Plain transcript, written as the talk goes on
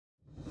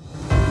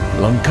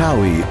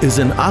Langkawi is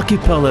an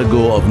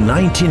archipelago of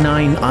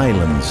 99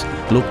 islands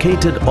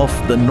located off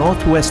the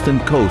northwestern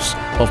coast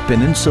of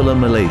Peninsular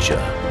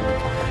Malaysia.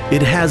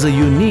 It has a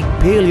unique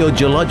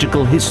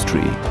paleogeological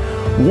history,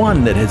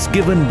 one that has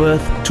given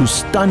birth to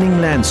stunning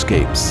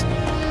landscapes,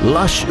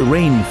 lush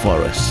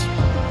rainforests,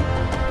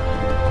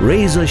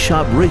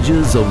 razor-sharp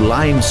ridges of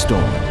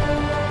limestone,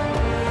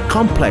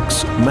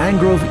 complex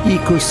mangrove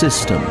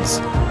ecosystems,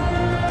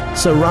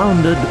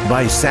 surrounded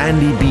by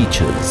sandy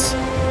beaches.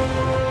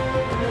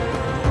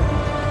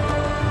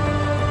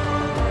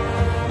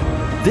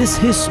 This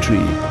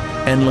history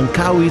and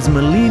Langkawi's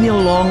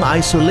millennial-long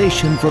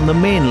isolation from the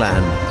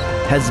mainland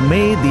has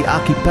made the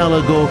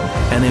archipelago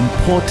an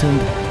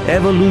important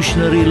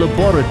evolutionary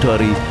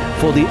laboratory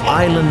for the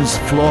island's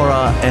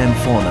flora and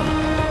fauna.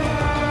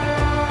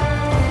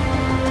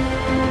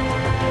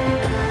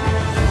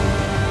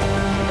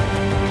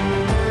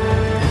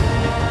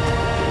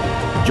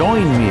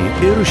 Join me,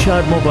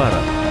 Irshad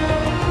Mubarak,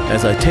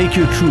 as I take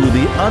you through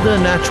the other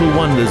natural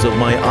wonders of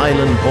my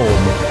island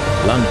home,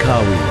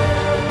 Langkawi.